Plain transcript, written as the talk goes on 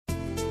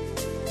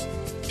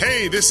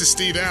Hey, this is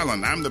Steve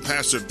Allen. I'm the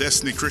pastor of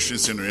Destiny Christian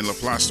Center in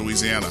LaPlace,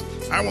 Louisiana.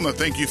 I want to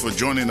thank you for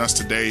joining us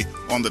today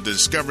on the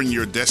Discovering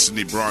Your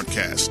Destiny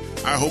broadcast.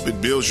 I hope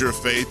it builds your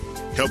faith,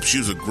 helps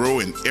you to grow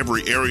in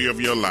every area of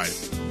your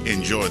life.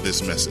 Enjoy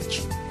this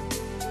message.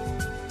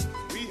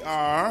 We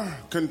are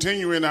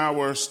continuing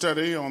our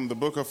study on the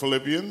Book of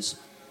Philippians.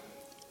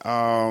 We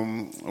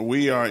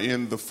are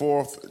in the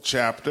 4th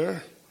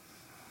chapter,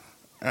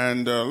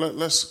 and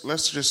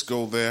let's just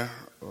go there.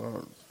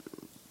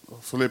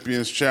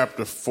 Philippians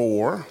chapter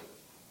 4,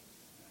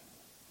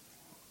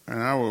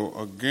 and I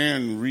will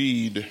again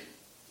read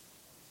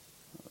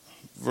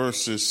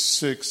verses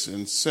 6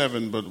 and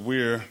 7, but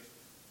we're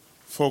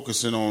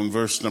focusing on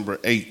verse number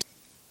 8.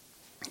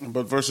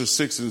 But verses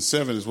 6 and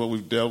 7 is what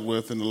we've dealt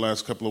with in the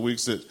last couple of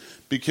weeks, that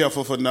be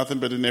careful for nothing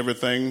but in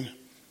everything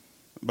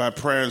by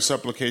prayer and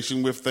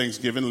supplication with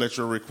thanksgiving let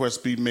your requests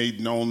be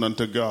made known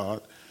unto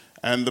God,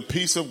 and the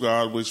peace of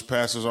God which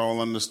passes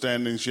all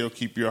understanding shall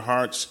keep your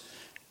hearts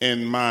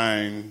in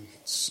mind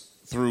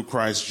through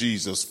Christ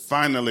Jesus.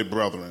 Finally,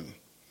 brethren,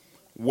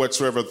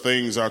 whatsoever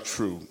things are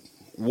true,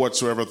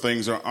 whatsoever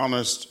things are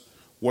honest,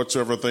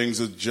 whatsoever things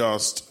are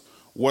just,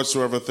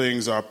 whatsoever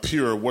things are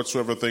pure,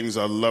 whatsoever things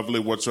are lovely,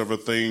 whatsoever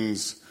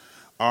things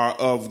are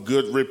of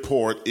good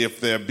report,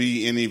 if there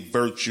be any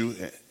virtue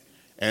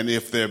and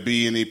if there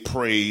be any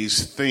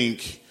praise,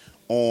 think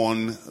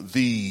on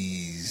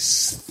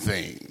these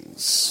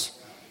things.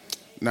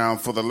 Now,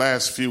 for the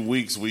last few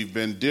weeks, we've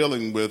been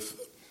dealing with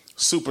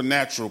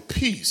supernatural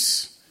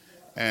peace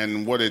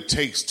and what it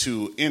takes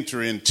to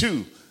enter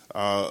into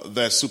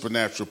that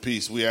supernatural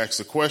peace. We asked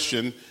the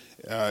question,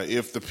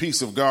 if the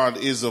peace of God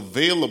is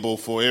available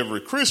for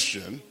every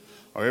Christian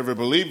or every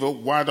believer,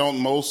 why don't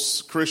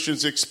most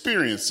Christians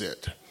experience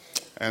it?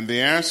 And the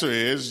answer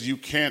is you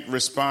can't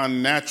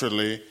respond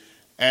naturally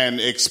and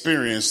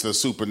experience the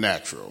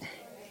supernatural.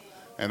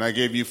 And I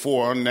gave you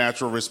 4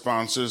 unnatural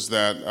responses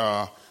that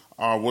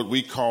are what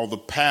we call the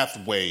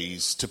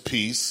pathways to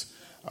peace.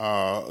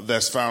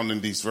 That's found in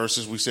these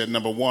verses. We said,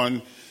 number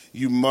 1,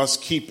 you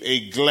must keep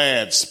a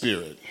glad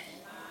spirit.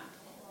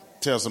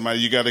 Tell somebody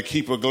you got to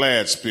keep a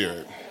glad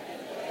spirit.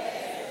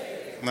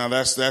 Now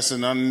that's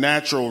an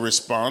unnatural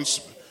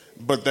response,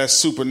 but that's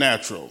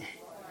supernatural.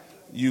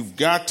 You've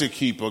got to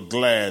keep a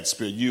glad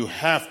spirit. You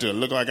have to.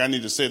 Look like I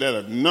need to say that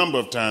a number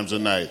of times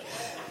tonight.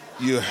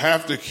 You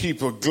have to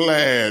keep a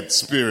glad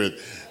spirit.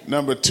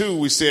 Number 2,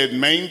 we said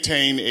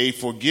maintain a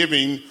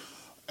forgiving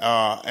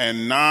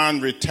and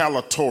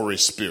non-retaliatory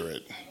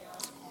spirit.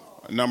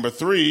 Number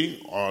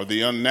 3, or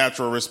the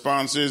unnatural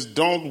response, is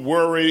don't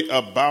worry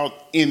about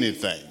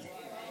anything.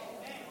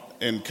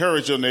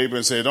 Encourage your neighbor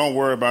and say, don't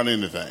worry about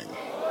anything.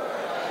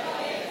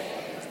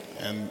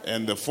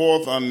 And the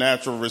 4th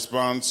unnatural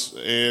response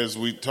is,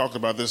 we talked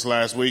about this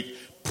last week,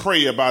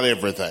 pray about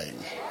everything.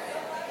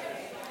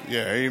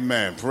 Yeah,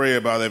 amen. Pray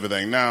about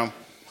everything. Now,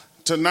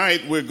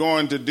 tonight we're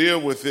going to deal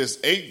with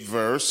this 8th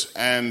verse,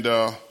 and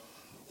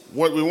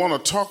what we want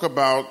to talk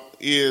about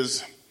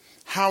is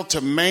how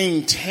to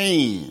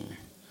maintain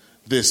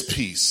this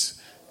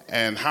peace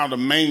and how to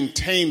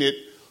maintain it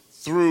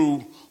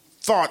through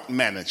thought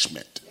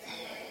management.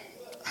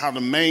 How to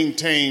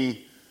maintain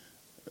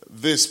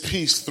this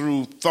peace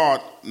through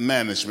thought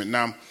management.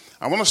 Now,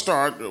 I want to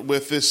start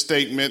with this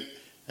statement,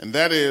 and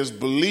that is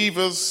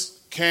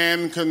believers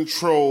can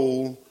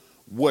control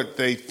what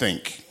they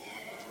think.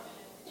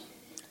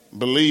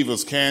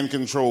 Believers can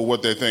control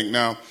what they think.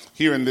 Now,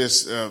 here in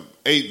this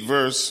 8th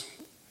verse,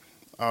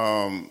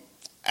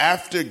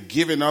 after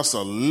giving us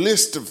a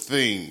list of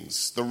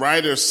things, the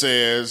writer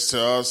says to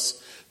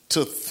us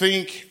to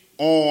think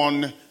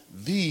on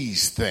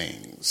these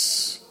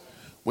things,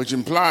 which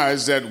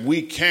implies that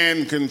we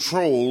can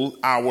control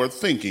our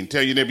thinking.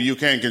 Tell your neighbor you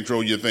can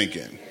control your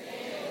thinking.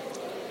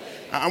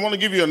 I want to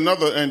give you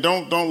another, and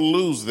don't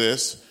lose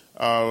this.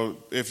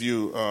 If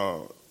you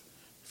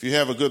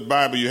have a good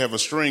Bible, you have a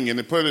string in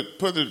it. Put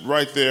it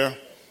right there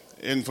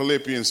in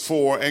Philippians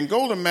 4, and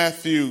go to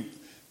Matthew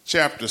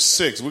chapter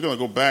 6. We're going to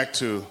go back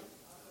to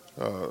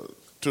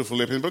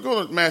Philippians, but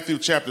go to Matthew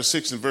chapter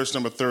 6 and verse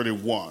number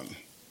 31.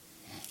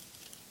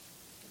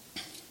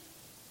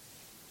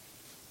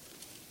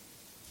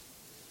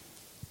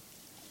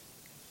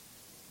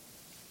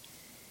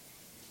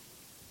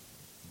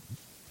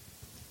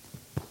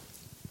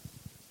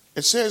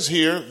 It says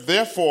here,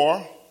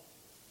 therefore,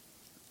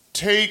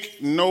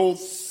 take no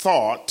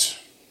thought,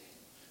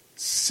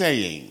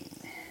 saying.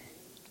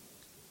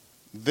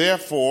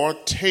 Therefore,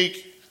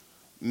 take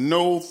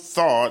no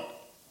thought,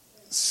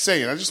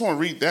 saying. I just want to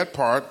read that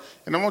part,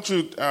 and I want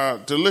you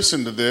to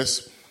listen to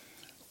this.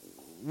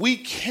 We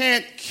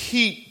can't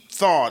keep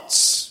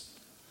thoughts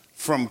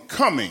from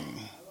coming,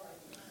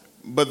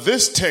 but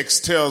this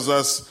text tells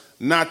us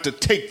not to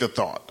take the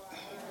thought.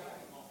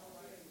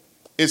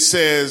 It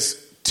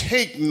says,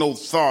 take no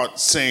thought,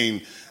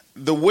 saying.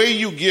 The way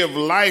you give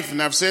life,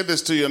 and I've said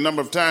this to you a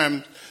number of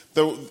times,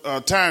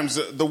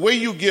 the way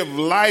you give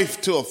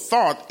life to a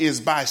thought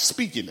is by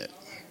speaking it.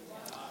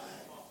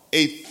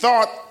 A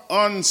thought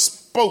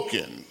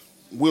unspoken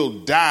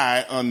will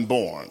die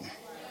unborn.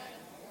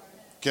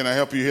 Can I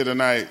help you here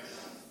tonight?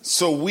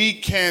 So we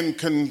can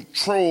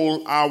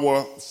control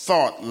our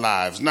thought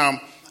lives. Now,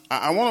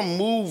 I want to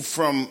move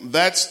from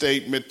that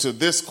statement to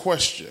this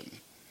question.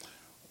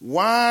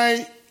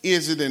 Why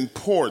is it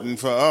important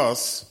for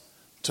us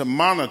to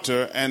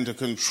monitor and to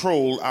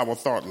control our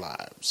thought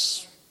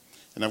lives?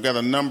 And I've got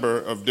a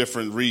number of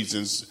different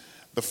reasons.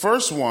 The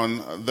first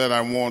one that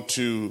I want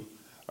to,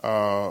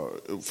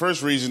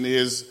 first reason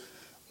is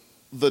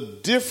the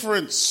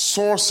different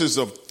sources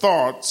of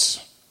thoughts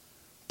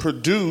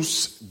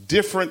produce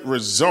different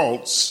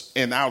results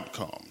and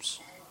outcomes.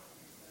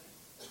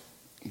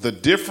 The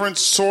different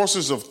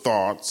sources of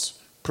thoughts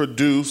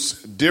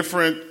produce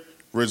different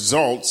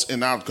results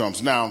and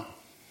outcomes. Now,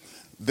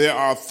 there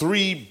are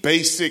three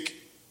basic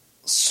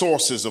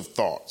sources of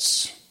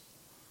thoughts.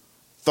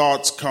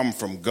 Thoughts come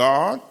from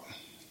God.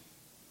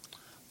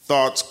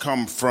 Thoughts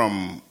come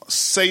from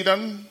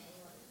Satan.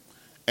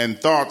 And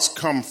thoughts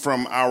come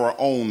from our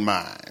own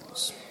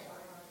minds.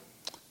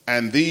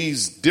 And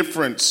these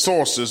different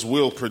sources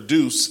will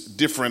produce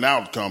different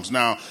outcomes.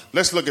 Now,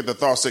 let's look at the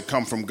thoughts that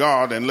come from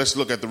God, and let's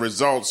look at the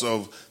results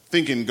of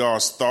thinking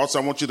God's thoughts.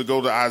 I want you to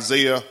go to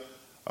Isaiah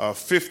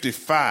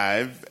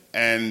 55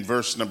 and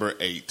verse number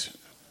 8.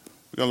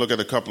 We're going to look at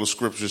a couple of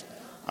scriptures.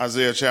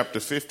 Isaiah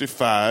chapter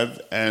 55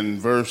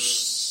 and we'll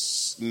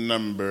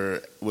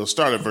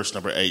start at verse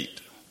number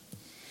 8.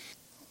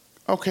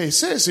 Okay, it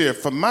says here,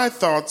 "For my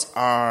thoughts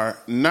are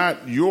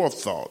not your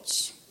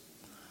thoughts,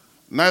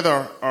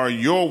 neither are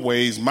your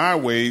ways my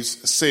ways,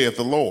 saith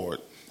the Lord.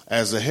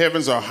 As the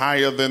heavens are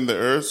higher than the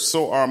earth,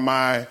 so are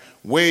my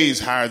ways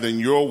higher than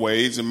your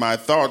ways, and my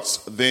thoughts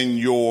than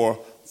your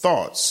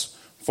thoughts.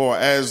 For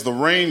as the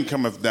rain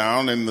cometh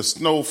down, and the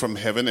snow from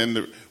heaven,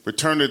 and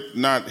returneth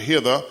not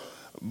hither,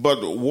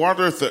 but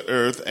watereth the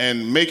earth,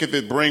 and maketh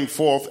it bring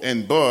forth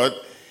and bud,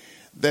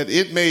 that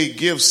it may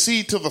give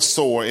seed to the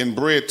sower and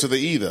bread to the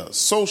eater,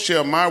 so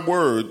shall my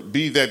word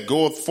be that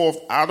goeth forth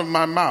out of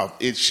my mouth.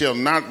 It shall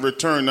not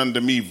return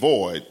unto me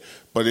void,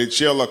 but it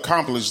shall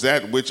accomplish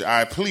that which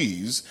I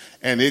please,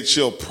 and it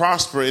shall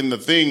prosper in the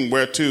thing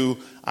whereto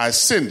I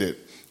send it.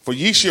 For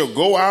ye shall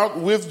go out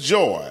with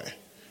joy,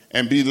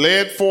 and be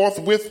led forth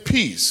with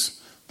peace.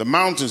 The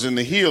mountains and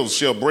the hills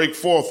shall break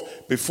forth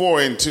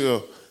before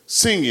into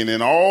singing,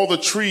 and all the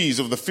trees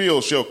of the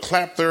field shall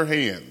clap their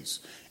hands.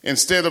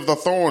 Instead of the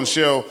thorn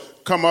shall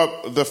come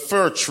up the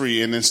fir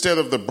tree, and instead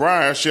of the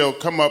briar shall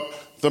come up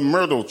the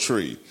myrtle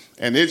tree.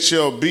 And it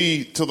shall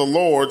be to the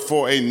Lord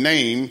for a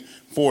name,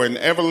 for an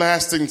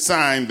everlasting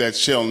sign that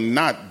shall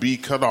not be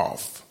cut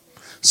off."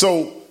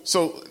 So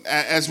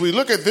as we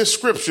look at this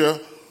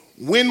scripture,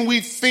 when we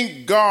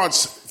think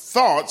God's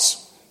thoughts,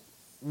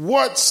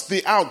 what's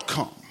the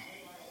outcome?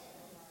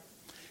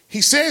 He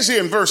says here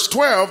in verse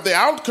 12, the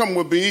outcome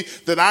will be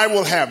that I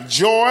will have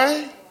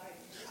joy,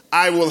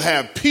 I will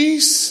have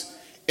peace,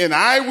 and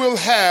I will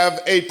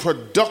have a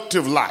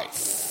productive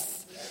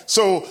life.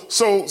 So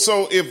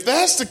if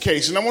that's the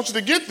case, and I want you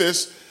to get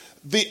this,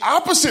 the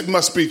opposite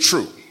must be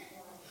true.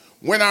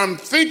 When I'm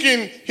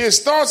thinking his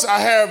thoughts, I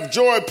have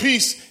joy,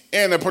 peace,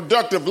 and a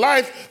productive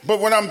life.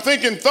 But when I'm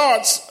thinking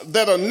thoughts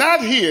that are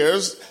not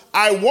his,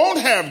 I won't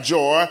have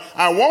joy,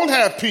 I won't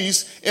have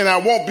peace, and I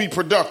won't be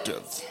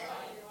productive.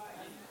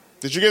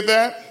 Did you get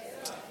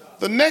that?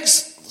 The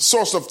next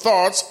source of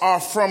thoughts are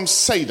from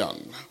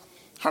Satan.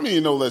 How many of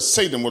you know that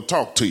Satan will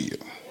talk to you?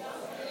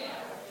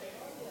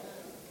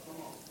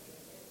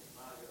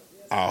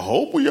 I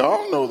hope we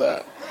all know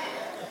that.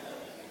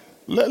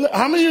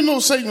 How many of you know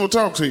Satan will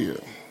talk to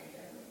you?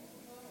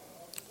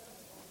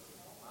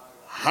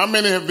 How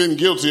many have been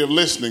guilty of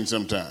listening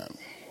sometime?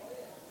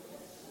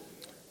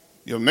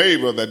 Your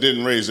neighbor that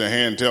didn't raise their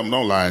hand, tell them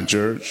don't lie in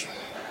church.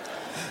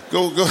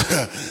 Go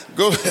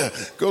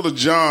to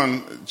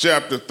John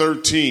chapter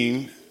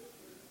 13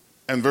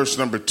 and verse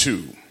number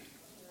 2.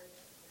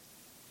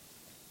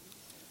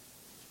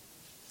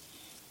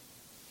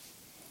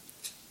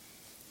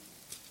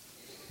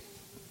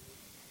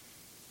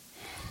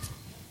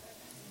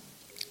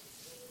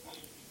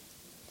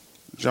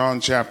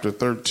 John chapter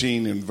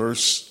 13 and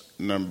verse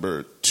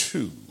number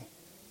 2.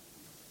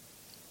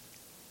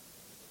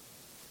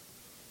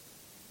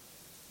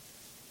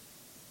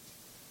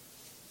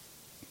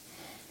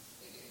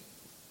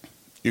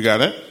 You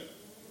got it?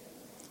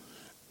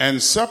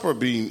 "And supper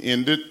being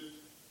ended,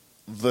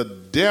 the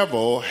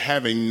devil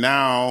having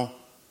now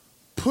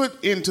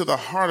put into the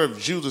heart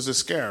of Judas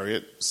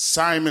Iscariot,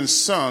 Simon's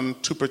son,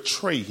 to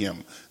betray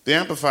him." The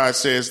Amplified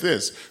says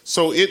this: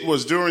 "So it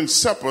was during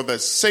supper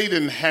that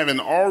Satan, having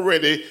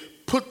already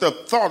put the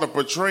thought of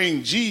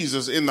betraying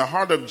Jesus in the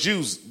heart of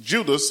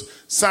Judas,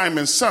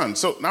 Simon's son."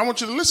 So now I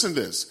want you to listen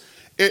to this.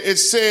 It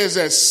says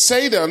that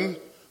Satan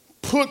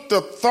put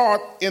the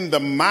thought in the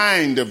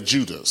mind of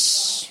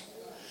Judas.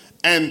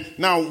 And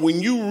now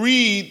when you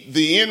read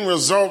the end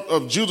result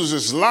of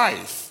Judas's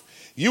life,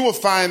 you will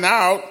find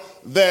out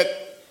that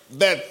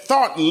that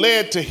thought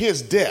led to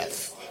his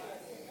death.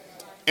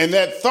 And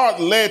that thought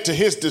led to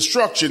his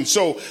destruction.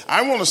 So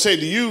I want to say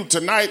to you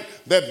tonight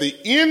that the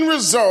end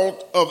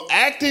result of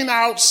acting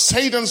out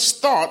Satan's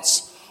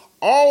thoughts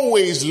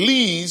always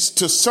leads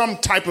to some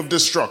type of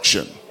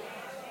destruction.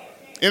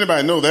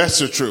 Anybody know that's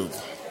the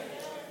truth?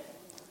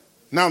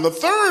 Now, the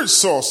third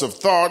source of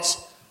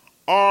thoughts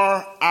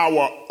are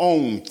our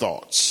own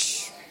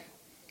thoughts.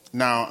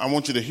 Now, I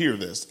want you to hear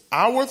this.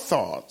 Our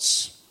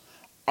thoughts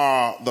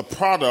are the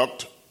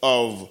product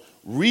of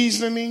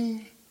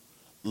reasoning,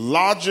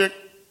 logic,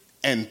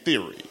 and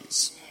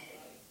theories.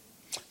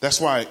 That's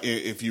why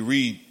if you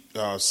read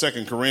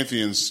 2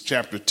 Corinthians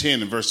chapter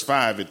 10 and verse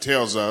 5, it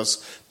tells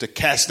us to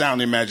cast down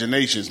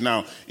imaginations.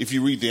 Now, if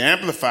you read the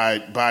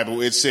Amplified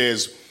Bible, it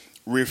says,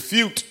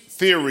 refute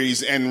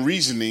theories and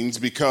reasonings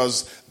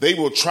because they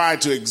will try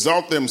to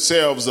exalt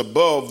themselves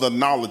above the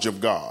knowledge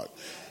of God.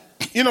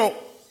 You know,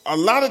 a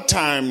lot of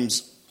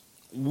times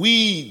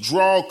we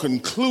draw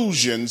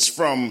conclusions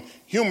from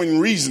human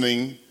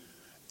reasoning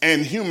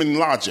and human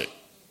logic.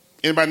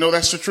 Anybody know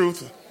that's the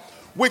truth?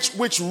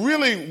 Which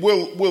really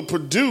will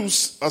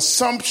produce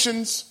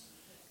assumptions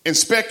and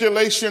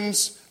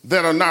speculations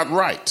that are not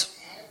right.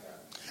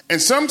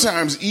 And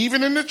sometimes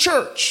even in the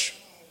church,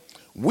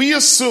 we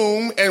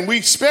assume and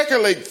we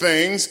speculate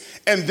things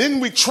and then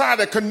we try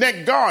to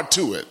connect God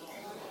to it.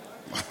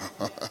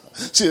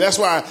 See, that's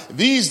why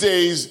these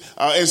days,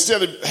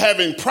 instead of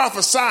having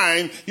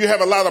prophesying, you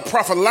have a lot of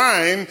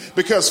prophet-lying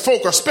because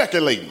folk are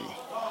speculating.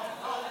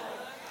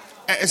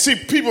 And see,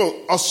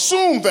 people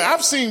assume that.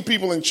 I've seen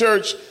people in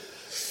church.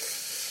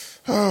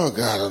 Oh,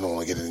 God, I don't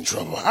want to get in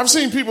trouble. I've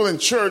seen people in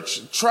church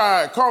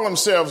call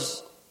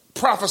themselves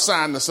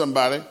prophesying to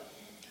somebody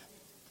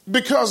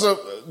because of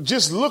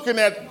just looking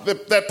at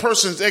that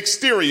person's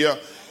exterior.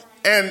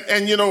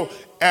 And you know,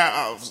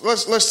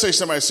 let's say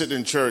somebody sitting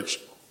in church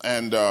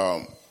and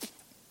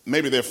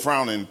maybe they're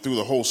frowning through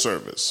the whole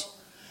service.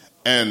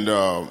 And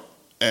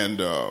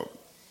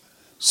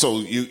so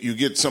you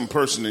get some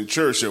person in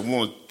church that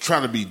want to try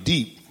to be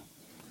deep.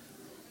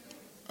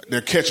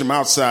 They'll catch them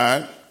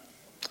outside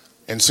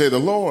and say, the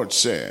Lord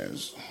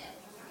says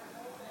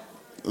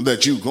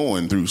that you're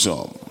going through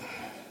something.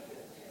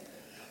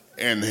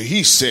 And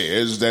he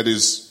says that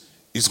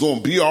it's going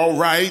to be all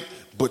right,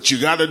 but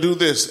you got to do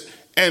this.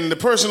 And the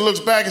person looks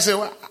back and says,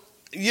 well,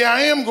 yeah,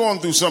 I am going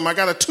through something. I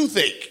got a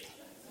toothache.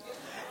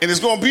 And it's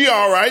going to be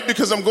all right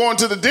because I'm going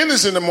to the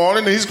dentist in the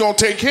morning and he's going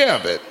to take care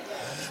of it.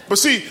 But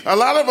see, a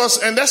lot of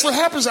us, and that's what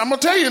happens. I'm going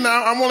to tell you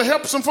now, I'm going to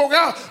help some folk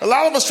out. A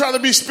lot of us try to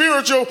be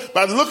spiritual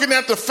by looking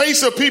at the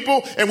face of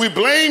people and we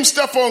blame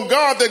stuff on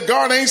God that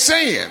God ain't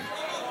saying.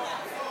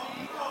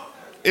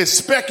 It's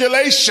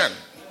speculation.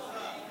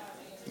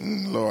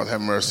 Lord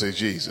have mercy,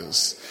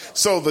 Jesus.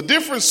 So the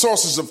different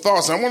sources of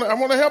thoughts, I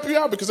want to help you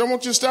out because I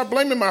want you to stop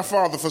blaming my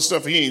father for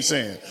stuff he ain't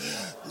saying.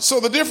 So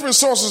the different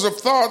sources of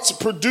thoughts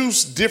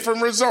produce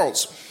different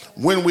results.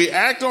 When we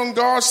act on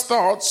God's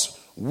thoughts,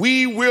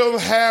 we will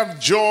have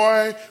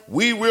joy,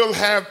 we will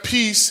have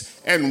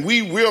peace, and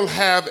we will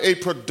have a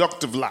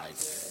productive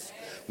life.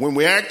 When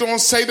we act on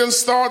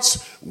Satan's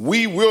thoughts,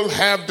 we will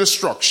have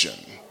destruction.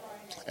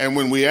 And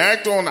when we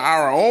act on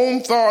our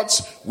own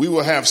thoughts, we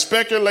will have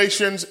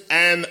speculations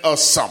and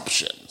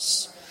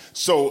assumptions.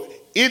 So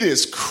it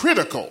is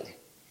critical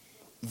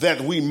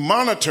that we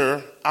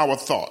monitor our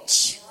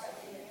thoughts.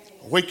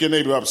 Wake your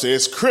neighbor up and say,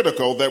 it's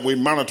critical that we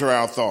monitor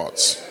our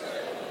thoughts.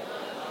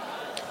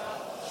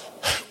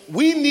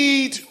 We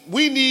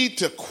need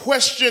to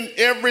question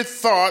every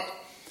thought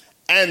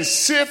and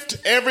sift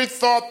every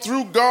thought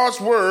through God's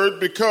word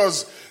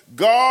because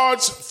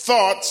God's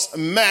thoughts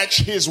match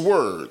his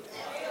word.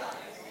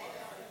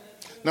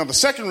 Now, the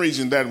second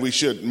reason that we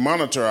should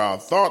monitor our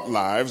thought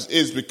lives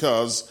is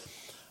because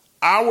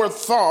our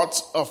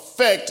thoughts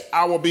affect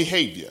our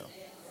behavior.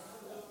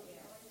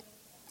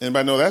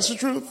 Anybody know that's the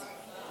truth?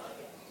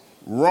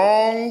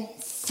 Wrong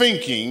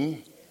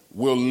thinking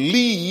will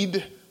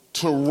lead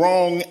to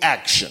wrong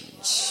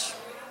actions.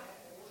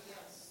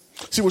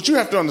 See, what you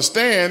have to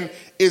understand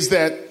is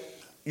that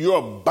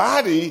your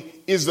body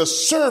is the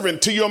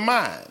servant to your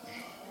mind.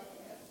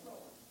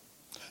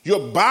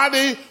 Your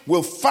body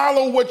will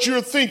follow what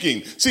you're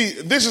thinking. See,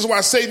 this is why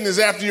Satan is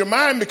after your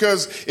mind,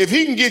 because if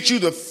he can get you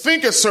to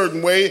think a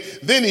certain way,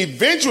 then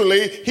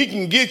eventually he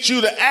can get you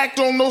to act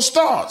on those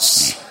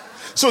thoughts.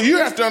 So you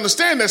have to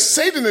understand that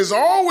Satan is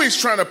always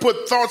trying to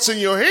put thoughts in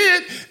your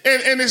head.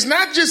 And it's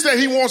not just that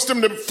he wants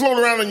them to float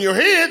around in your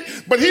head,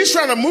 but he's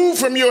trying to move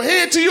from your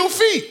head to your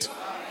feet.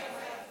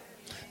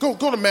 Go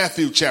to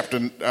Matthew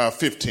chapter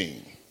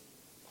 15.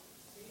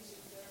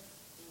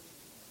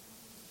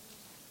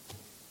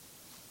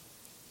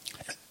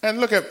 And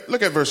look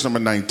at verse number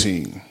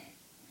 19.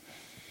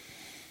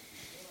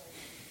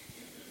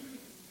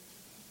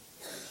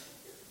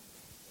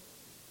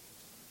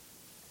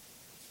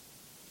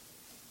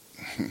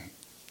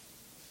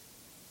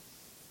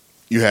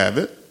 You have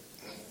it?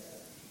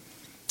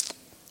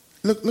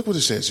 Look what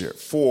it says here.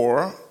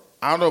 For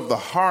out of the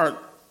heart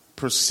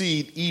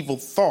proceed evil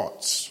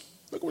thoughts.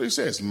 Look what it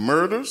says.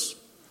 Murders,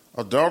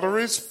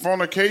 adulteries,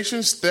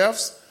 fornications,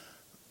 thefts,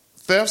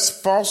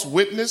 false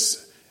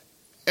witness,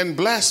 and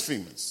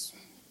blasphemous.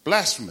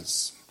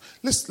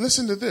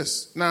 Listen to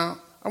this. Now,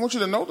 I want you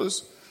to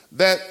notice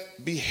that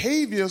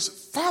behaviors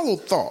follow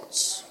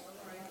thoughts.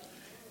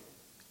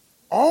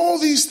 All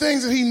these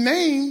things that he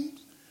named,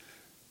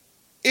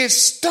 it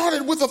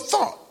started with a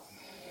thought.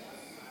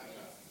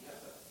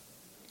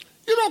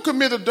 You don't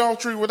commit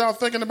adultery without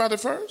thinking about it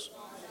first.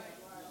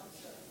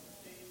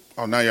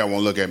 Oh, now y'all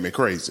won't look at me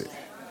crazy.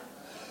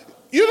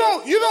 You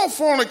don't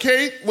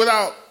fornicate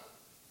without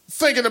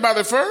thinking about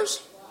it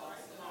first.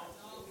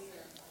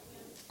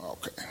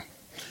 Okay.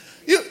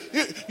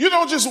 You're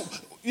not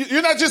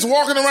just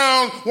walking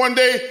around one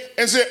day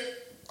and say,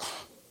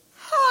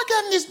 how I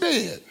got in this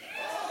bed?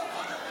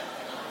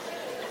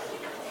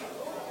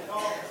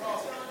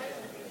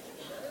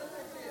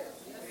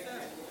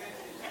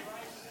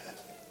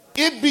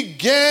 It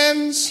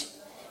begins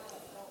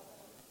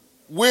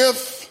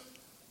with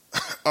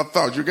a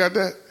thought. You got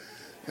that?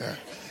 Yeah.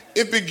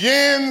 It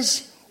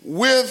begins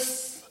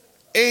with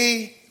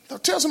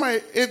tell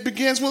somebody, it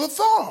begins with a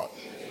thought.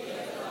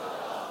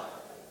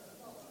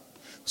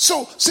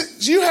 So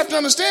you have to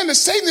understand that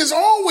Satan is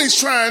always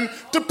trying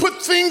to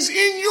put things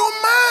in your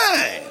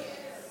mind.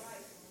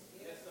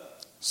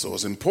 So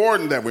it's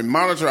important that we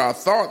monitor our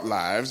thought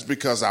lives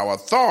because our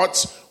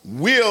thoughts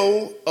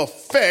will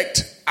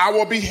affect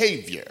our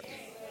behavior.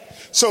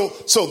 So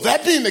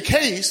that being the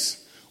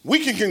case, we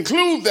can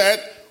conclude that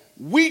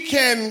we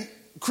can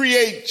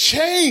create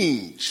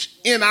change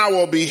in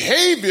our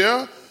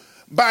behavior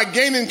by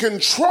gaining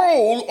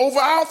control over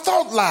our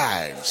thought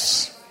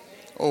lives.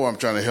 Oh, I'm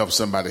trying to help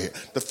somebody here.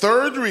 The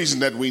third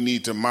reason that we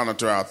need to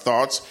monitor our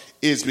thoughts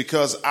is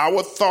because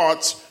our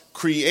thoughts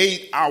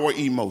create our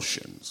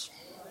emotions.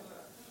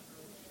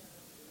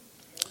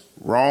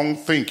 Wrong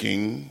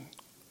thinking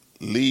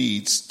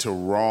leads to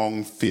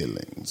wrong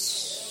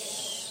feelings.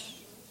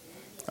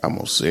 I'm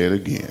going to say it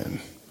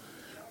again.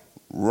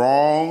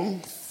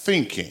 Wrong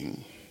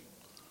thinking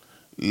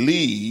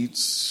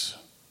leads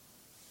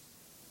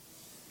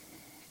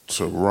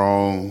to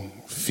wrong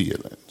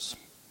feelings.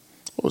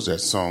 What was that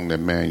song that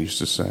man used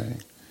to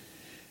sing?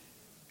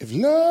 If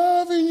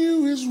loving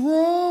you is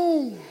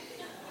wrong,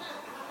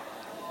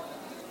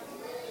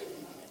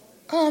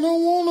 I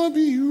don't want to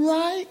be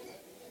right.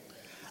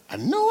 I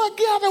know I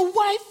got a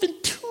wife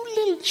and 2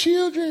 little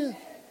children.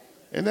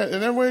 Isn't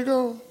that where it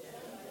goes?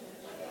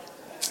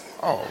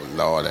 Oh,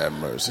 Lord have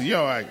mercy.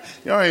 Y'all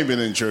ain't been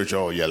in church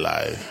all your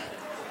life.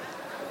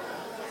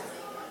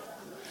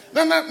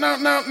 Now,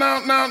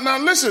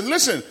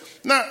 listen.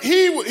 Now,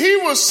 he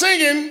was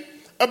singing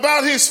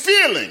about his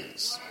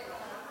feelings.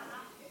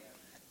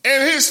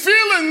 And his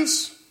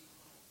feelings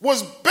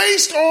was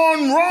based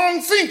on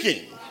wrong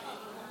thinking.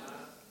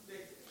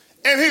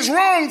 And his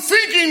wrong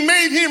thinking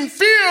made him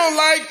feel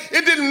like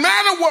it didn't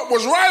matter what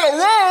was right or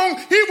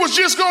wrong, he was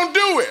just going to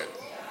do it.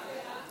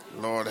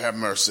 Lord have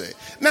mercy.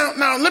 Now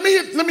let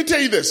me tell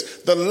you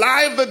this. The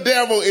lie of the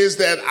devil is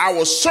that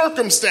our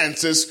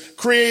circumstances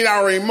create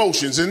our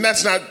emotions, and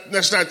that's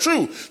not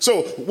true.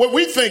 So what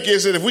we think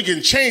is that if we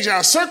can change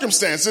our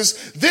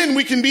circumstances, then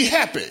we can be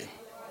happy.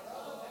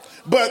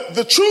 But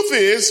the truth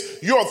is,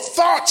 your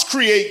thoughts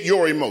create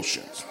your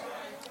emotions.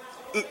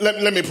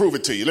 Let me prove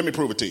it to you.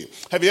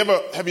 Have you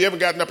ever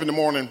gotten up in the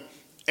morning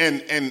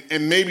and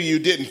maybe you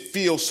didn't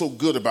feel so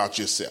good about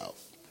yourself,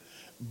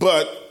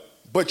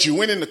 but you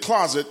went in the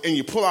closet and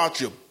you pull out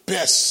your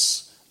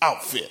best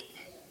outfit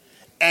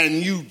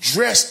and you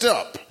dressed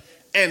up,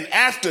 and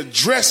after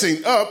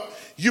dressing up,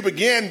 you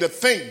began to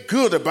think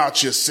good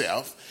about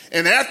yourself,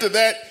 and after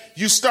that,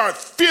 you start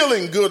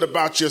feeling good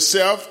about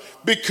yourself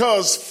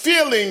because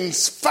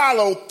feelings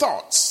follow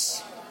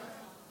thoughts.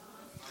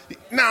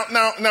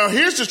 Now,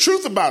 here's the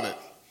truth about it.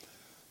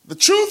 The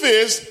truth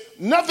is,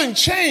 nothing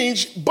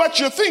changed but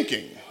your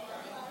thinking.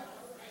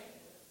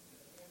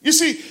 You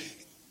see,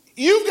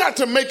 you've got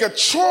to make a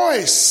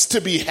choice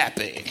to be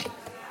happy.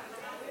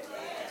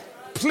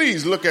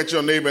 Please look at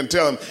your neighbor and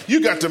tell him,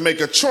 you got to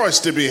make a choice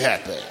to be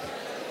happy.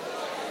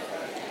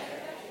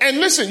 And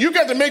listen, you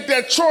got to make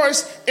that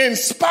choice in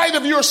spite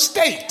of your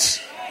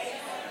state.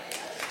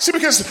 See,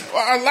 because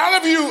a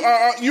lot of you,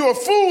 you're a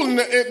fool, and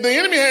the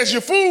enemy has you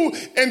fooled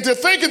into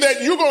thinking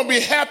that you're going to be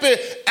happy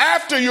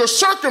after your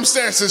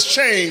circumstances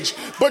change,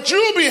 but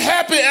you'll be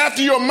happy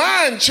after your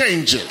mind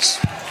changes.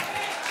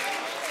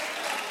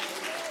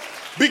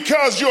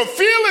 Because your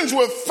feelings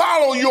will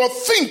follow your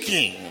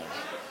thinking.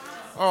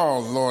 Oh,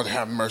 Lord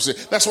have mercy.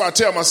 That's why I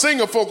tell my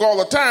single folk all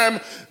the time,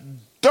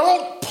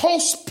 don't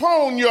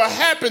postpone your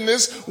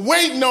happiness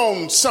waiting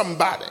on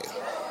somebody.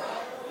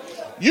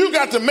 You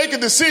got to make a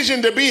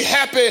decision to be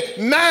happy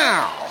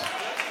now.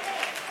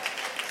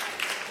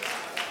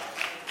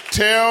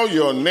 Tell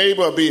your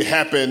neighbor, be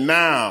happy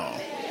now.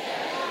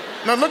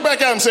 Now look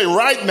back at him and say,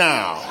 right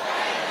now.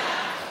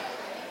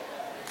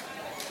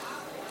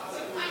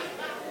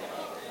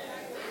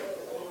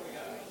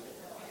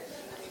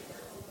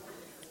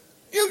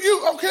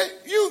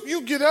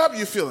 You get up,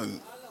 you're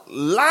feeling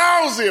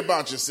lousy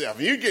about yourself.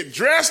 And you get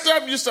dressed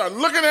up, you start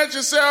looking at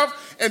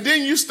yourself, and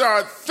then you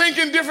start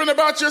thinking different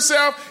about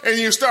yourself, and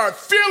you start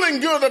feeling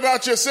good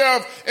about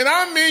yourself. And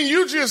I mean,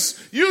 you just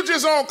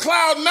on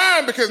cloud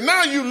 9, because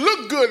now you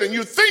look good and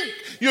you think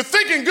You're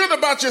thinking good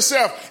about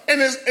yourself. And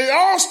it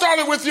all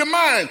started with your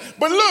mind.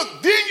 But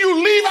look, then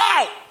you leave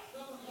out.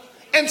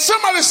 And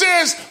somebody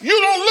says, you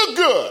don't look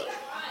good.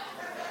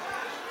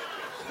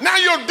 Now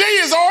your day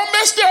is all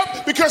messed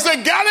up because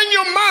they got in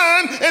your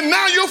mind and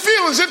now your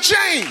feelings have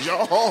changed.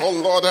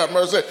 Oh, Lord have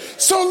mercy.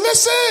 So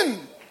listen,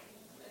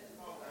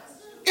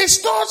 it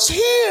starts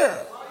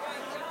here.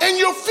 And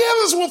your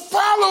feelings will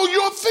follow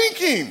your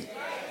thinking.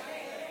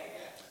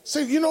 So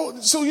you know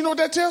what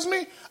that tells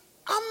me?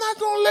 I'm not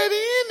going to let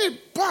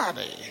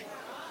anybody,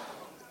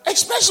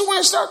 especially when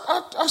I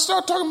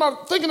start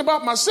thinking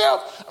about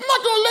myself, I'm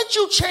not going to let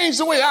you change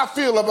the way I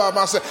feel about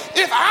myself.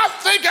 If I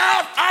think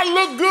I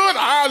look good,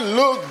 I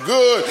look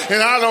good.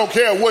 And I don't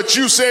care what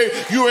you say,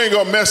 you ain't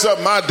going to mess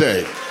up my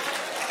day.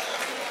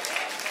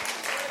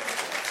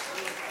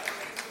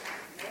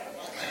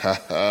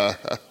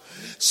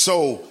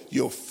 So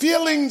your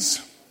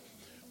feelings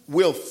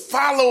will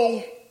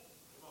follow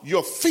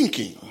your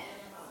thinking.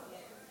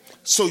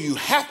 So you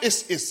have,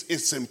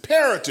 it's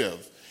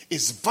imperative,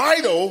 it's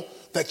vital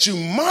that you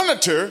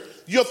monitor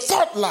your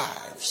thought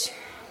lives.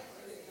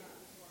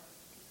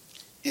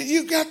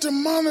 You got to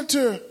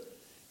monitor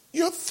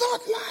your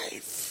thought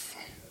life.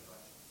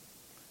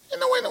 You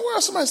know, in the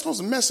world, somebody's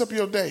supposed to mess up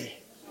your day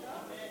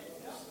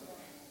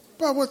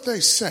by what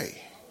they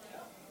say.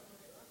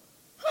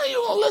 How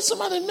you gonna let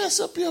somebody mess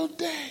up your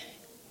day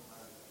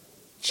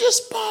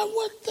just by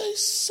what they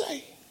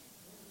say?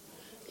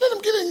 Let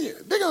them get in you.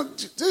 They're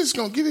just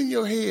gonna get in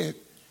your head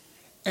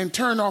and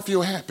turn off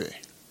your happy.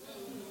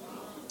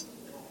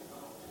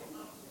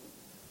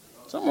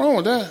 Something wrong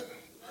with that.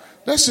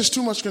 That's just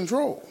too much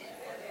control.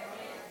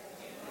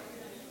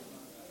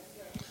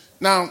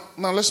 Now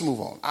let's move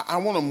on. I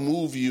want to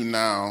move you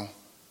now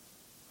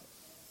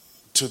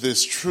to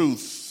this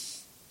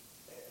truth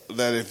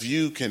that if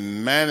you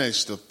can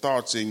manage the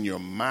thoughts in your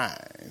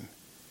mind,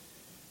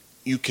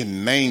 you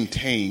can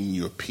maintain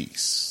your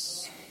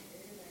peace.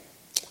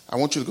 I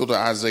want you to go to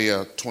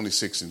Isaiah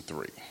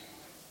 26:3.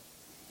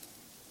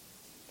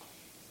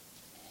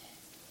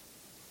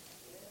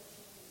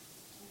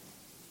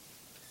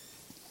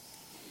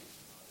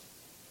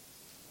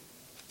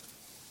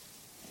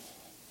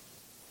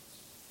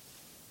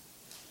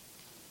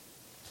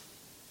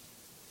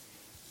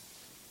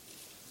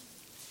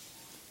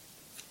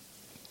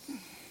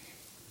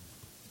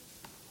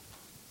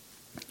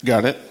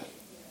 Got it?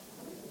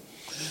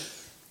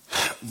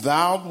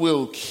 Thou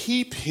wilt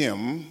keep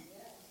him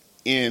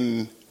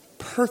in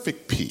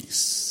perfect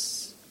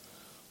peace,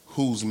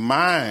 whose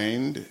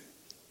mind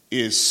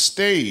is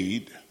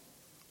stayed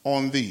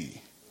on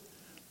thee,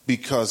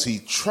 because he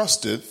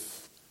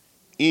trusteth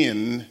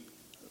in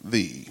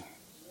thee.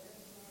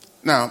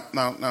 Now,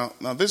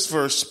 this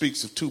verse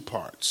speaks of two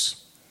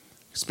parts.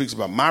 It speaks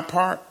about my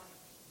part,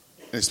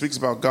 and it speaks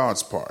about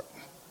God's part.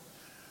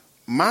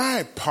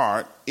 My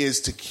part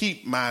is to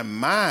keep my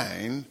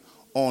mind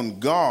on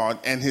God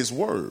and his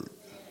word.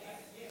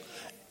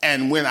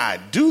 And when I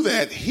do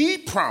that, he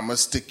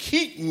promised to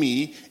keep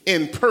me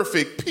in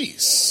perfect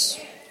peace.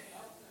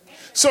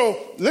 So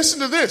listen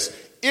to this.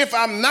 If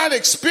I'm not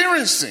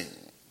experiencing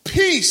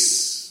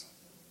peace,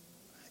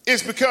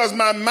 it's because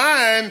my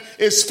mind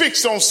is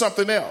fixed on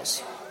something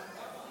else.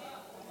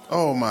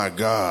 Oh my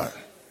God.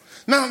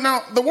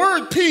 Now, the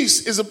word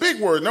peace is a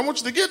big word, and I want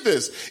you to get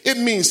this. It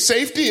means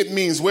safety, it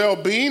means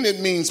well-being,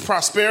 it means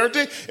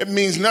prosperity, it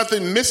means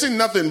nothing missing,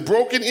 nothing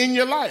broken in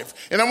your life.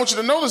 And I want you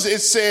to notice it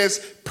says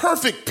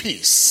perfect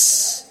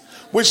peace,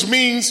 which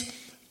means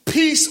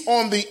peace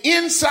on the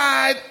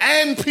inside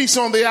and peace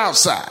on the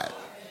outside.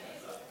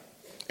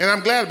 And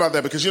I'm glad about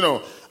that because,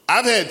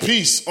 I've had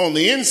peace on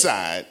the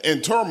inside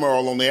and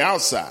turmoil on the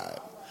outside.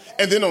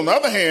 And then on the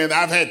other hand,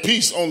 I've had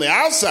peace on the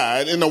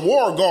outside and a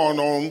war going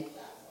on.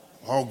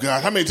 Oh,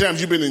 God, how many times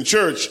you been in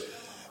church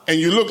and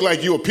you look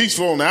like you were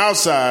peaceful on the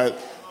outside,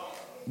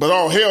 but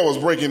all hell was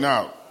breaking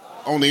out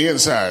on the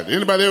inside?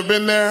 Anybody ever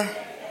been there?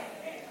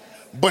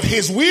 But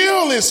his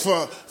will is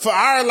for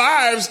our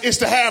lives is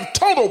to have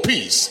total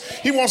peace.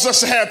 He wants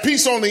us to have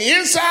peace on the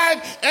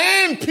inside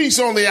and peace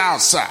on the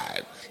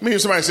outside. Let me hear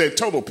somebody say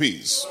total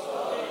peace.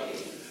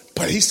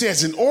 But he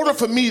says, in order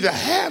for me to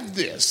have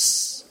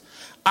this,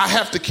 I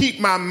have to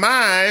keep my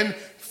mind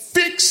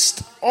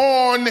fixed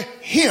on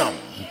him.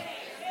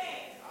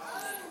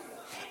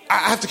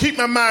 I have to keep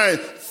my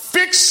mind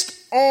fixed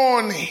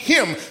on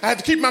him. I have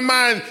to keep my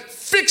mind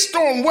fixed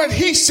on what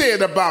he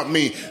said about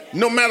me.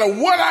 No matter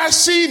what I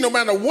see, no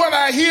matter what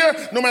I hear,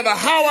 no matter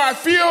how I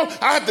feel,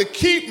 I have to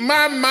keep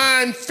my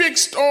mind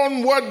fixed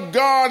on what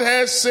God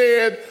has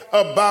said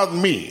about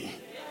me.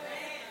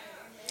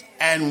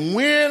 And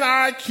when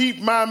I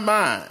keep my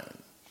mind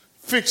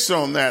fixed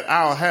on that,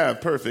 I'll have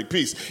perfect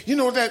peace. You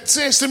know what that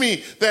says to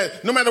me?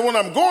 That no matter what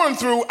I'm going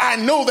through, I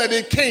know that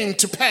it came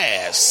to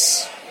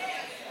pass.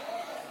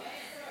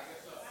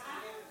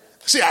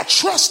 See, I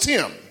trust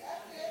him.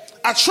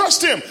 I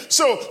trust him.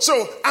 So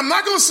I'm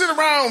not going to sit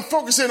around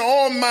focusing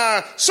on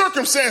my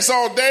circumstance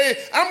all day.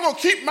 I'm going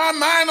to keep my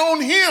mind on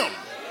him.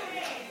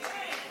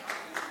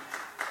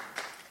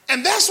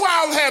 And that's why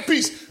I'll have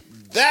peace.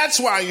 That's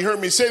why, you heard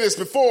me say this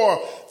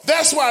before,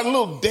 that's why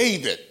little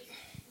David,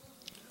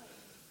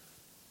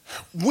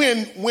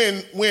 when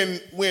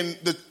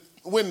the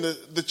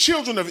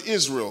children of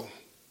Israel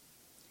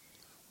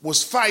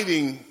was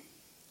fighting,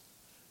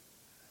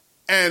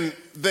 and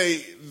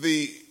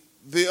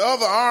the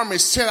other army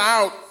sent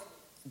out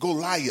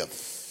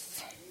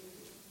Goliath.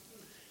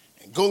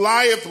 And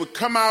Goliath would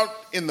come out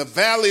in the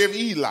valley of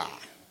Elah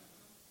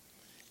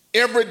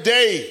every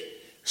day,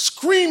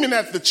 screaming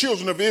at the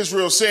children of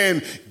Israel,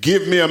 saying,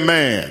 "Give me a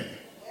man."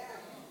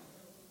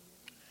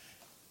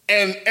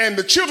 And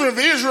the children of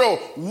Israel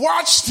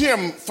watched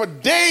him for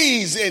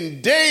days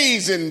and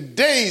days and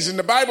days. And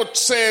the Bible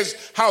says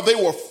how they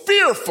were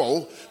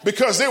fearful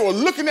because they were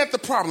looking at the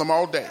problem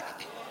all day.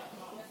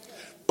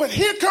 But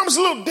here comes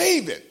little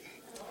David,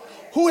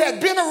 who had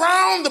been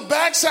around the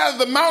backside of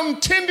the mountain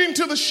tending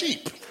to the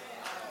sheep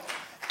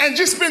and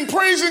just been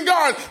praising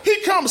God.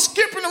 He comes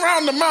skipping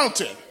around the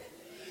mountain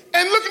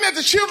and looking at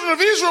the children of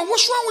Israel.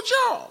 What's wrong with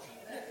y'all?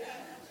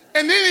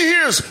 And then he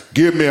hears,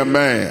 "Give me a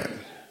man."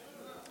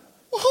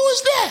 Well, who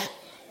is that?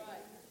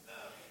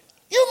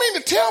 You mean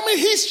to tell me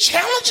he's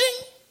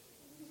challenging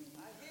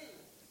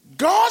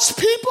God's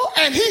people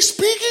and he's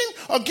speaking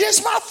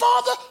against my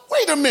father?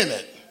 Wait a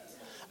minute.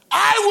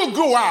 I will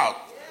go out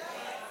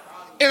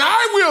and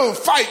I will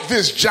fight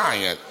this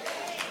giant.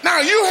 Now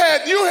you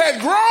had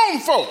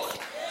grown folk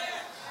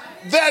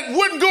that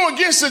wouldn't go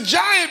against the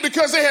giant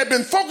because they had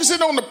been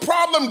focusing on the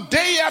problem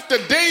day after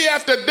day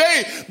after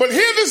day. But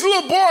here this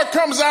little boy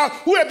comes out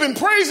who had been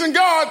praising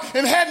God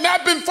and had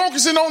not been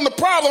focusing on the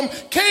problem,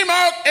 came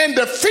out and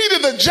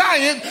defeated the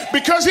giant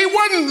because he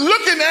wasn't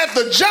looking at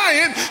the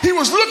giant, he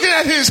was looking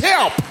at his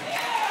help.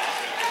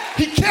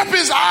 He kept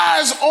his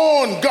eyes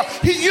on God.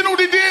 You know what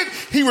he did?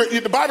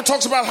 The Bible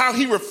talks about how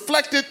he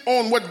reflected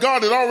on what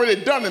God had already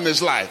done in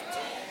his life.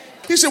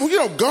 He said,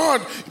 well,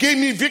 God gave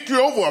me victory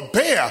over a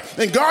bear,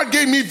 and God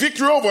gave me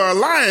victory over a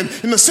lion,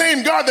 and the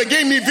same God that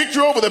gave me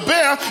victory over the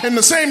bear and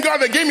the same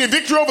God that gave me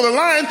victory over the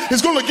lion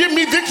is going to give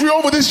me victory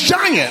over this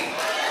giant.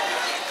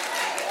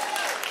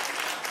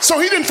 So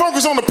he didn't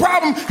focus on the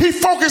problem, he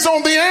focused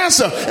on the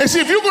answer. And see,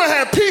 if you're going to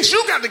have peace,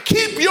 you got to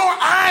keep your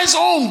eyes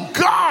on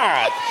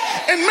God.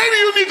 And maybe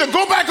you need to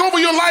go back over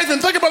your life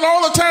and think about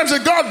all the times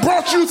that God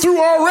brought you through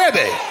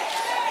already.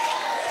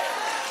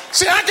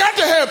 See, I got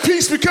to have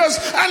peace because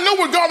I know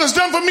what God has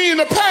done for me in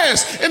the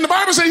past. And the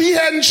Bible says he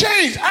hadn't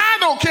changed. I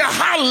don't care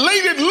how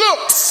late it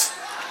looks.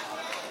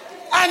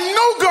 I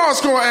know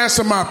God's going to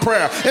answer my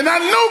prayer. And I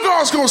know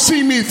God's going to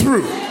see me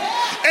through.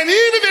 And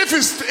even if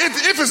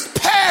it's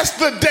past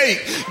the date,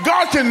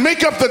 God can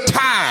make up the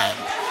time.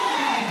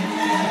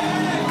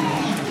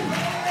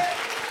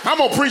 I'm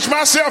gonna preach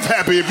myself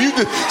happy. If you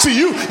see,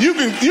 you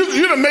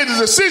done made the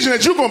decision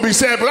that you're gonna be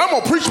sad, but I'm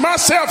gonna preach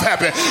myself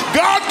happy.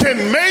 God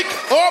can make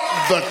up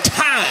the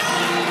time.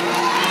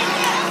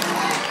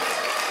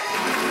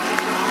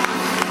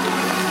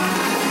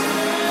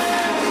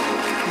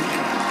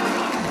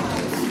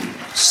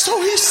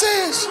 So he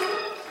says,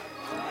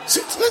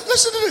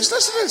 listen to this.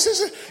 Listen to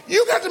this.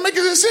 You got to make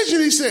a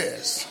decision. He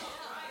says,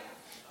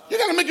 you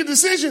got to make a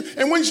decision,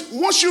 and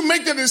once you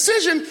make the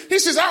decision, he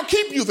says, I'll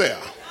keep you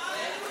there.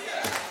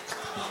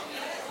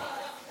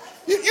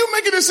 You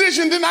make a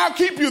decision, then I'll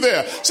keep you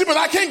there. See, but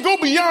I can't go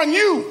beyond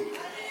you.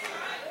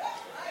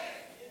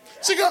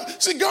 See,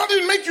 God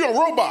didn't make you a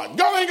robot.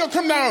 God ain't going to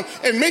come down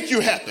and make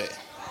you happy.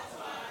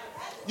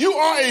 You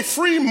are a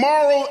free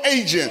moral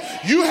agent.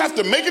 You have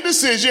to make a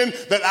decision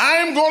that I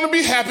am going to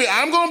be happy.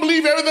 I'm going to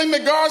believe everything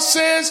that God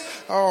says.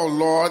 Oh,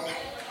 Lord.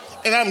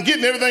 And I'm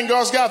getting everything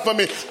God's got for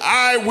me.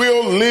 I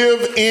will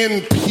live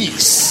in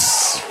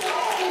peace.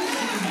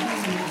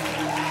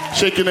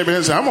 Shake your neighbor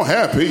and say, I'm going to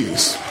have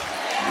peace.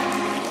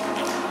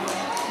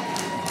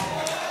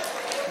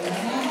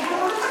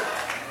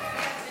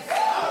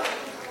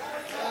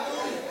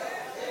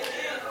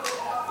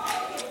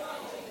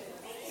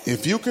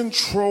 If you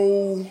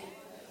control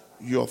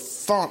your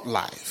thought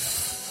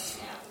life,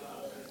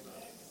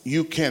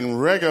 you can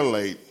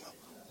regulate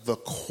the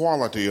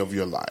quality of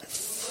your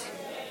life.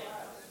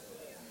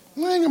 I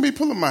ain't going to be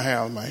pulling my hair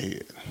out of my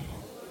head.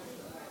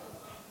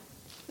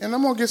 And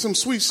I'm going to get some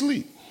sweet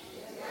sleep.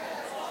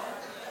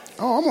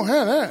 Oh, I'm going to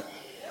have that.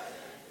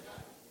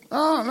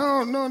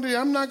 Oh, no, dear.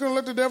 I'm not going to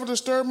let the devil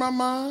disturb my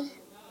mind.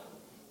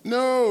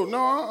 No,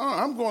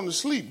 I'm going to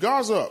sleep.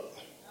 God's up.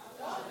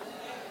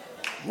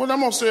 What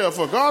I'm going to stay up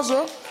for? God's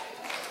up.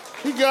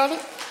 He got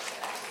it.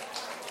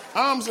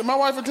 My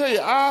wife will tell you,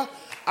 I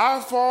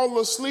fall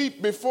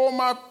asleep before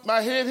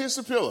my head hits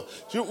the pillow.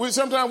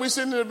 Sometimes we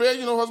sit in the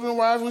bed, husband and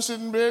wife, we sit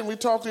in bed and we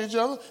talk to each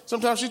other.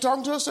 Sometimes she's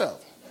talking to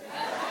herself.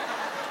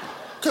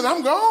 Because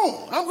I'm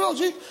gone.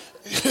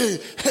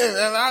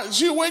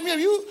 She'll wake me up.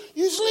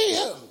 You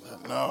sleep?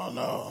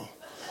 No.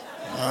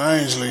 I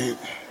ain't sleep.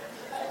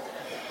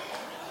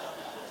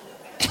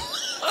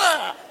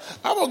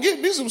 I'm going to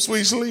get me some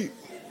sweet sleep.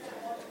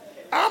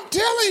 I'm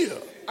telling you.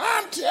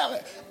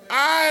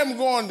 I'm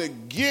going to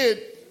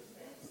get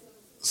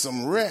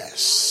some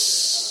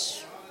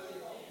rest.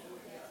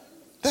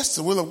 That's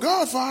the will of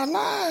God for our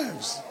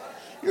lives.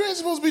 You ain't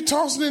supposed to be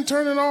tossing and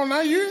turning all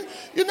night.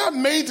 You're not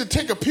made to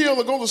take a pill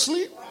to go to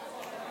sleep.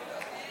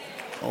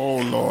 Oh,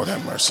 Lord,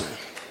 have mercy.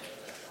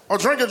 Or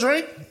drink a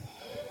drink.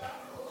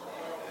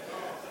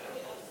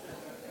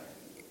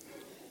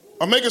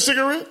 Or make a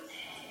cigarette.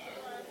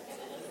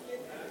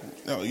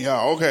 Oh,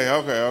 yeah,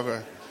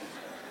 okay.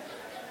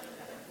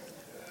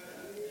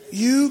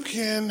 You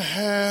can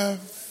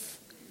have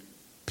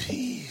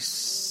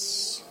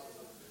peace.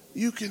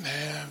 You can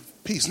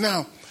have peace.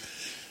 Now,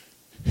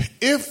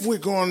 if we're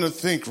going to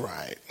think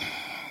right,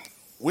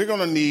 we're going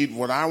to need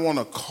what I want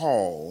to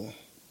call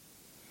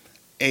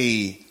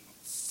a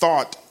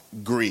thought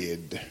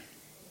grid.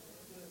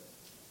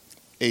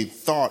 A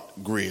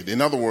thought grid.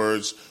 In other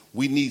words,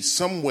 we need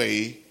some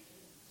way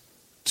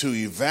to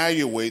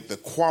evaluate the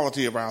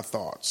quality of our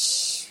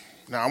thoughts.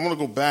 Now, I want to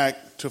go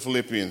back to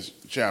Philippians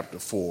chapter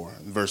 4,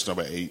 verse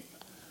number 8.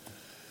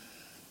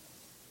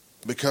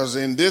 Because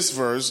in this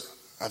verse,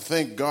 I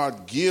think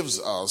God gives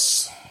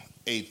us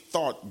a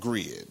thought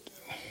grid.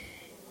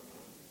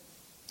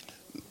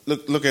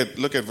 Look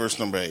at verse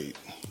number 8.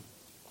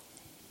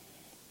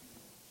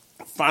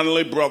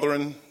 Finally,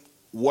 brethren,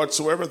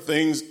 whatsoever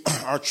things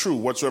are true,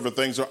 whatsoever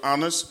things are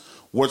honest,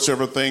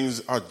 whatsoever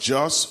things are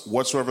just,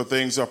 whatsoever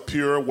things are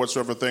pure,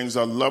 whatsoever things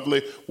are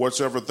lovely,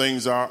 whatsoever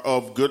things are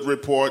of good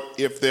report,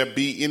 if there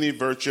be any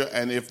virtue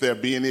and if there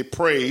be any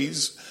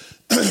praise,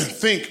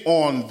 think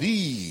on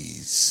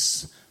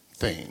these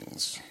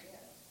things.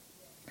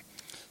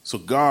 So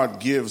God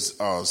gives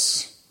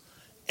us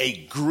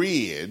a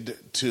grid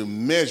to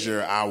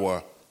measure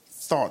our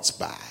thoughts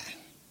by.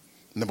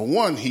 Number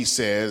one, he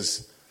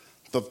says,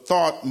 the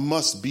thought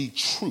must be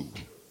true.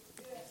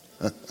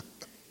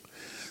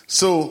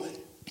 So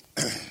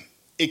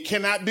it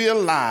cannot be a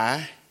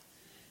lie.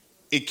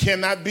 It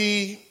cannot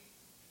be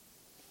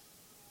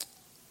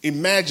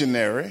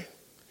imaginary.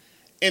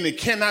 And it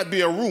cannot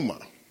be a rumor.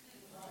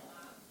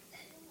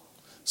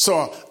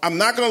 So I'm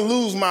not going to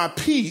lose my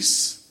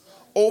peace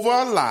over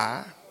a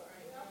lie,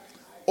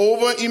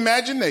 over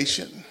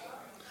imagination,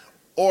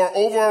 or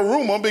over a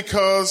rumor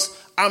because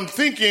I'm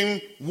thinking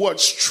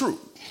what's true.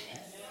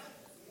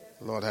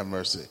 Lord have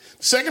mercy.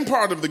 The second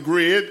part of the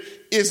grid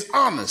is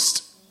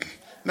honest.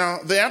 Now,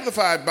 the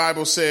Amplified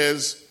Bible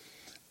says,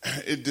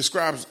 it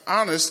describes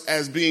honest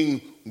as being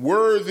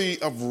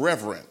worthy of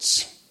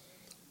reverence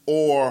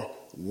or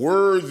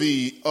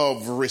worthy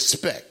of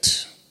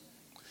respect.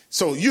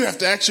 So you have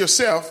to ask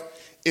yourself,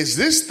 is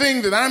this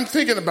thing that I'm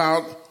thinking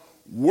about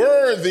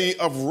worthy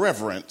of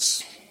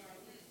reverence,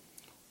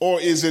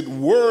 or is it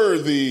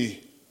worthy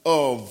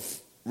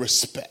of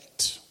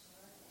respect?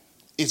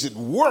 Is it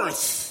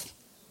worth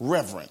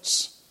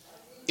reverence?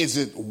 Is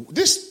it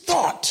this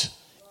thought?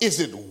 Is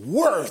it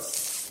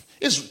worth?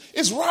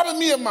 It's robbing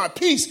me of my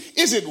peace.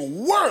 Is it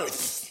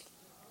worth?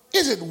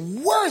 Is it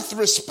worth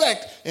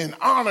respect and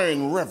honor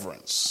and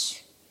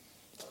reverence?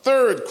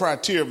 Third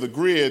criteria of the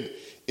grid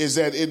is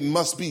that it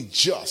must be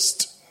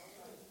just.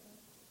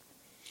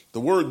 The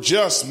word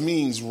just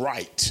means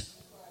right.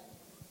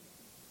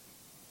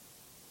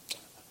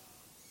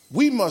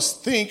 We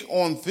must think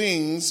on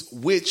things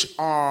which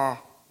are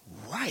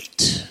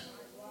right.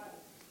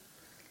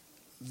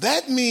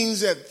 That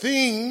means that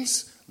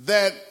things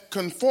that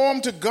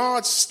conform to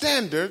God's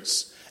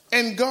standards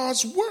and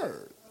God's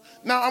word.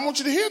 Now, I want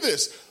you to hear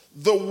this.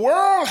 The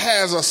world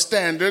has a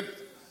standard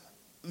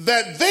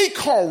that they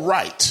call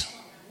right.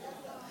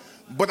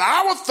 But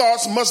our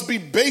thoughts must be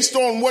based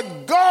on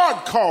what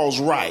God calls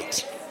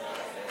right.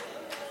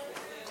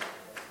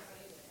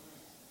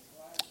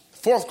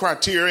 Fourth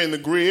criteria in the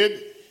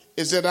grid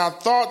is that our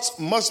thoughts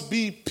must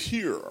be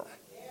pure.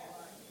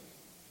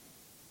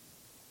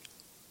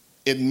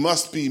 It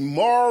must be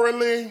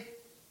morally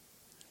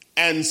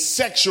and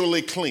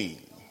sexually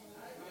clean.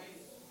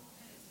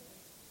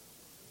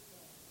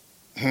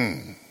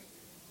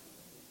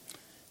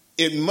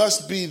 It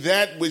must be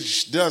that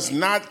which does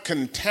not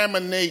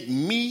contaminate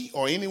me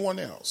or anyone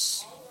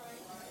else.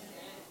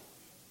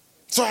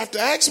 So I have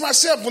to ask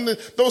myself when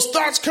those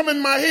thoughts come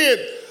in my head,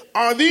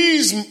 are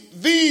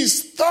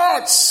these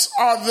thoughts,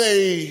 are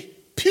they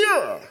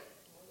pure?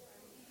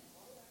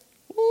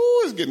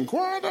 Ooh, it's getting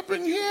quiet up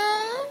in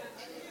here.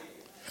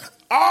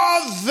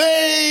 Are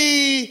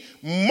they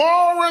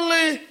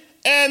morally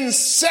and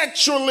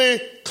sexually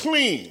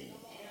clean?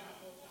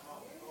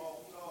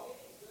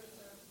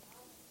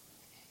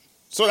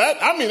 So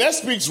that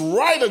speaks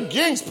right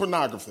against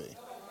pornography.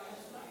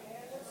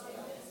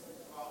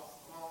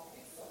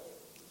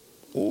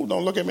 Oh,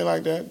 don't look at me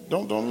like that.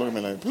 Don't look at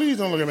me like that. Please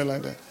don't look at me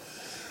like that.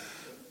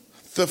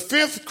 The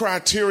fifth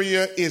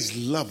criteria is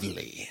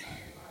lovely.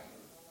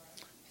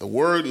 The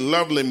word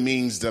lovely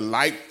means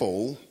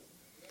delightful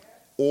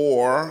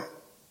or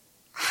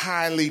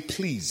highly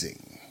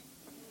pleasing.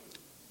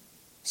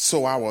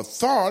 So our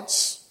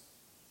thoughts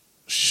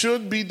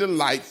should be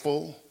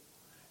delightful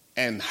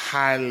and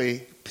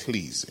highly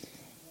pleasing.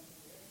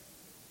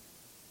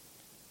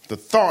 The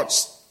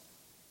thoughts,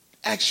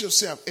 ask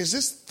yourself, is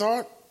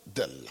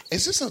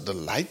this a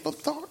delightful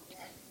thought?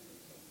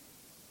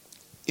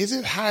 Is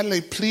it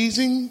highly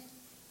pleasing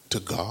to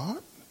God?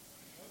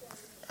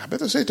 I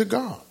better say to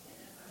God.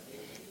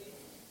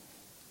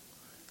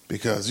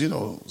 Because,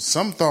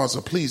 some thoughts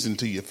are pleasing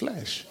to your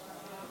flesh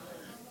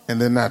and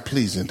they're not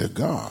pleasing to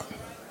God.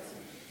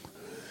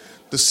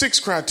 The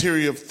sixth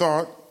criteria of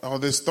thought, or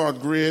this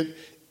thought grid,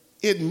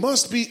 it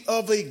must be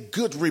of a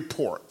good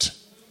report.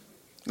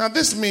 Now,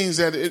 this means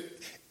that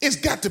it's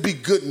got to be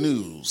good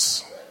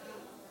news.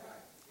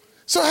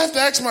 So I have to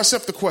ask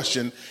myself the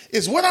question,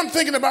 is what I'm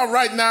thinking about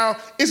right now,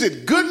 is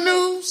it good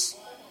news?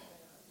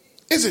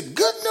 Is it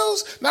good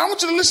news? Now, I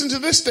want you to listen to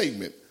this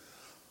statement.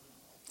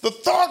 The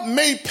thought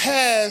may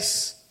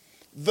pass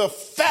the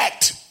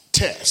fact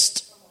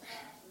test,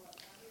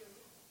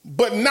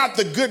 but not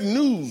the good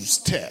news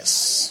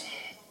test.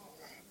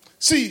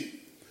 See,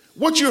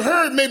 what you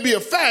heard may be a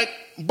fact,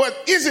 but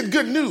is it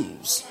good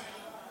news?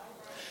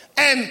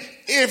 And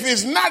if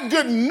it's not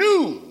good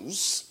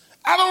news,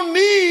 I don't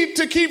need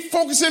to keep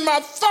focusing my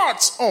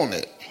thoughts on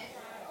it.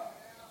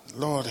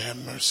 Lord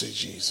have mercy,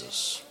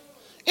 Jesus.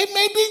 It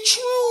may be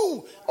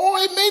true or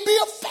it may be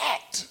a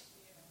fact,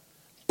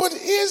 but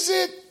is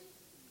it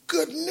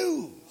good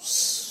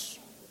news?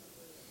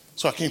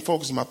 So I can't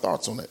focus my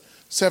thoughts on it.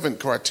 Seventh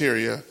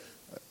criteria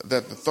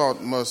that the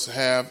thought must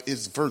have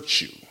is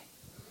virtue.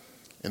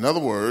 In other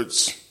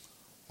words,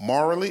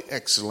 morally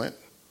excellent,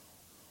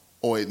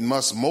 or it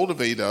must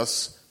motivate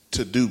us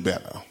to do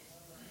better.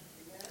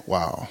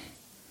 Wow.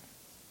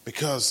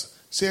 Because,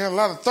 see, I have a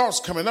lot of thoughts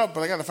coming up,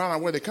 but I got to find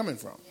out where they're coming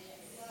from.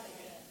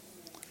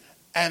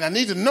 And I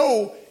need to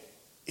know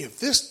if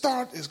this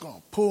thought is going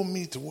to pull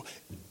me to...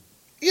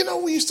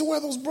 we used to wear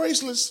those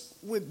bracelets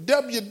with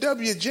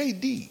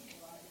WWJD.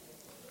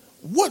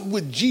 What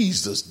would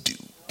Jesus do?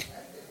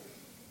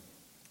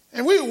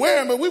 And we would wear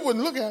them, but we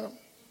wouldn't look at them.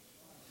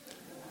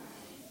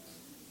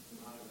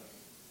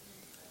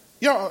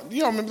 Y'all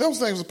remember those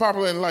things were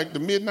popular in like the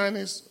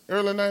mid-90s,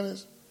 early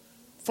 90s?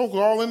 Folk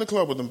were all in the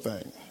club with them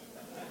things.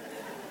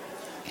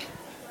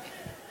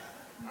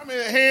 I mean,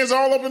 hands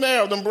all up in the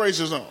air with them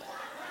braces on.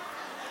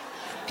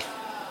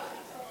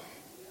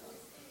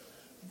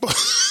 But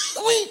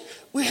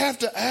we have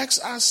to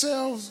ask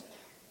ourselves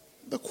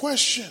the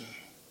question,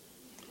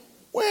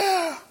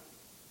 where's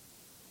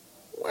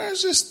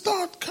this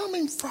thought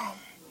coming from?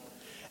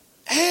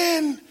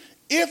 And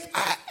if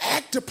I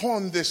act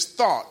upon this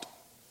thought,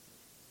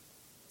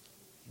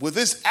 will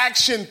this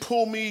action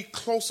pull me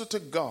closer to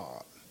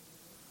God,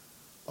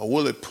 or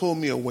will it pull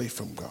me away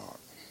from God?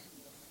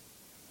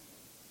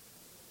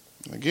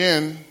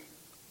 Again,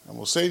 I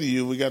will say to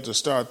you, we got to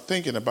start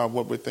thinking about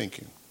what we're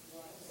thinking.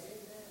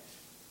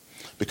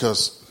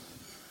 Because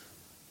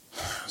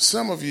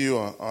some of you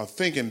are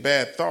thinking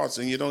bad thoughts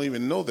and you don't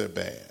even know they're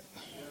bad.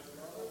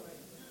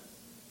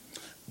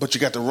 But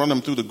you got to run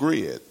them through the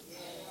grid.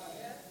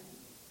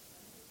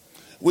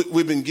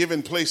 We've been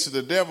giving place to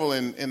the devil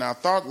in our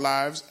thought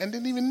lives and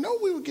didn't even know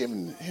we were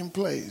giving him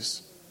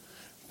place.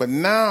 But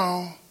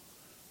now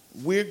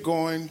we're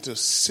going to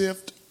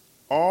sift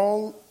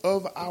all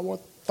of our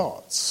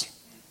thoughts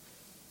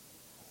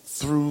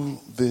through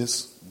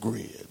this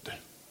grid.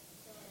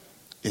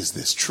 Is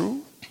this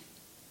true?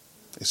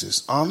 Is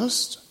this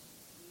honest?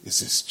 Is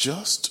this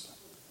just?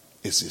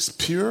 Is this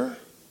pure?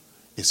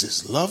 Is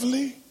this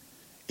lovely?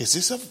 Is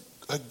this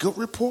a good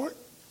report?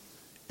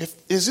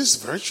 Is this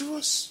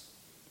virtuous?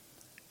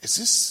 Is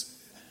this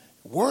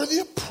worthy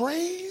of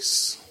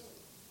praise?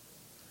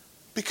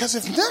 Because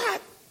if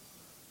not,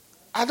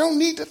 I don't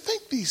need to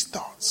think these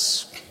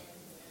thoughts.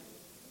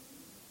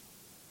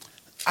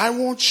 I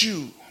want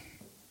you,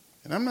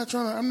 and I'm not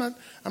trying to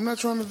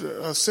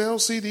sell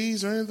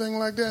CDs or anything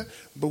like that,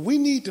 but we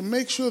need to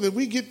make sure that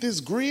we get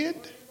this grid,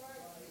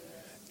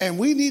 and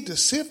we need to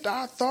sift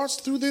our thoughts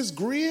through this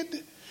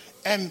grid,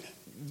 and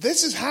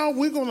this is how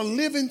we're going to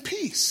live in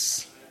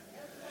peace.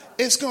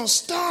 It's going to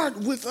start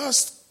with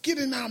us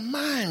getting our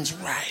minds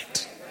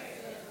right.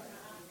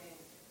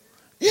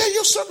 Yeah,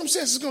 your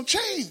circumstances are going to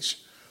change,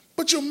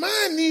 but your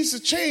mind needs to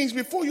change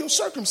before your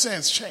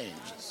circumstance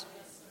changes.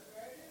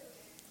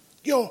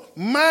 Your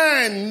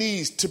mind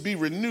needs to be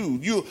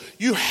renewed.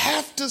 You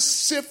have to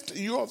sift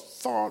your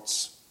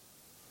thoughts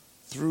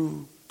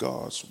through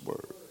God's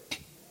word.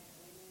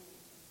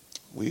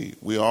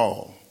 We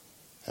all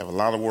have a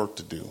lot of work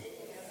to do.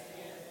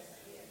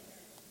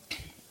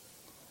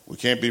 We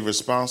can't be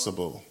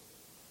responsible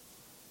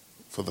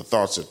for the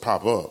thoughts that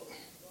pop up,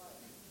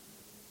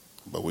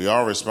 but we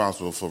are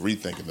responsible for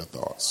rethinking the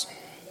thoughts.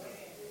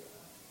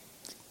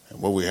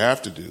 And what we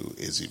have to do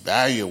is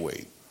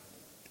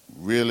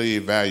really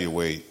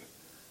evaluate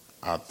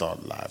our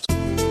thought lives.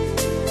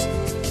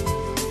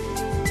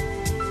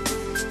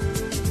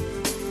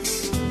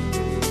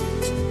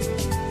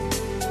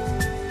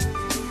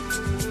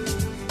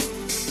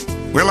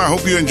 Well, I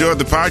hope you enjoyed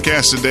the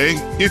podcast today.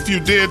 If you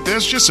did,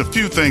 there's just a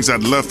few things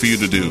I'd love for you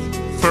to do.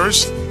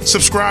 First,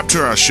 subscribe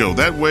to our show.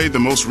 That way, the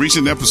most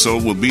recent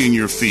episode will be in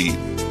your feed.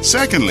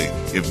 Secondly,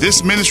 if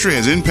this ministry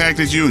has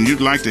impacted you and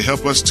you'd like to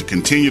help us to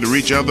continue to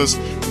reach others,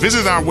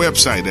 visit our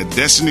website at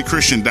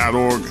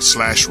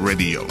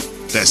destinychristian.org/radio.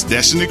 That's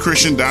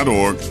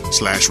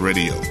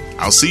destinychristian.org/radio.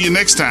 I'll see you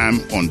next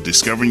time on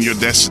Discovering Your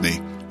Destiny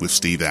with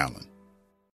Steve Allen.